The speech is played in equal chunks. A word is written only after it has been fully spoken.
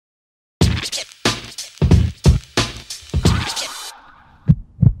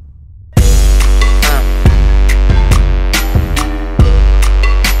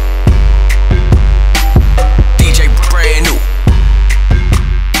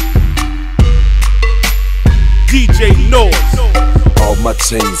All my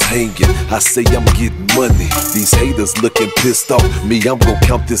chains hanging, I say I'm getting money. These haters looking pissed off, me I'm gon'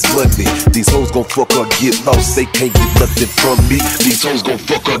 count this money. These hoes gon' fuck or get lost, they can't get nothing from me. These hoes gon'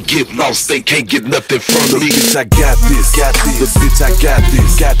 fuck or get lost, they can't get nothing from me. Look bitch, I got this, Look bitch, I got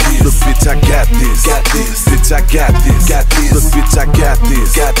this, Look bitch, I got this, Bitch, I got this, Look bitch, I got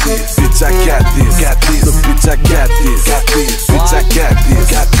this, Bitch, I got this, Look bitch, I got this, Bitch, I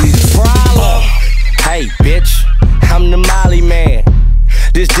got this, Problem. Hey, bitch, I'm the Molly man.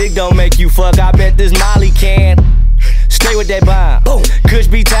 This dick don't make you fuck, I bet this Molly can. Stay with that bomb, Kush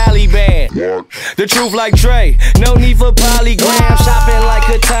be Taliban. The truth like Trey, no need for polygram. Shopping like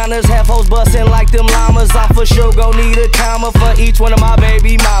katanas, half hoes bustin' like them llamas. I for sure gon' need a comma for each one of my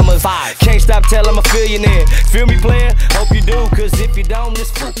baby mamas. Can't stop till I'm a millionaire. Feel me, player? Hope you do, cause if you don't,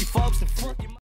 this fuck you folks and fuck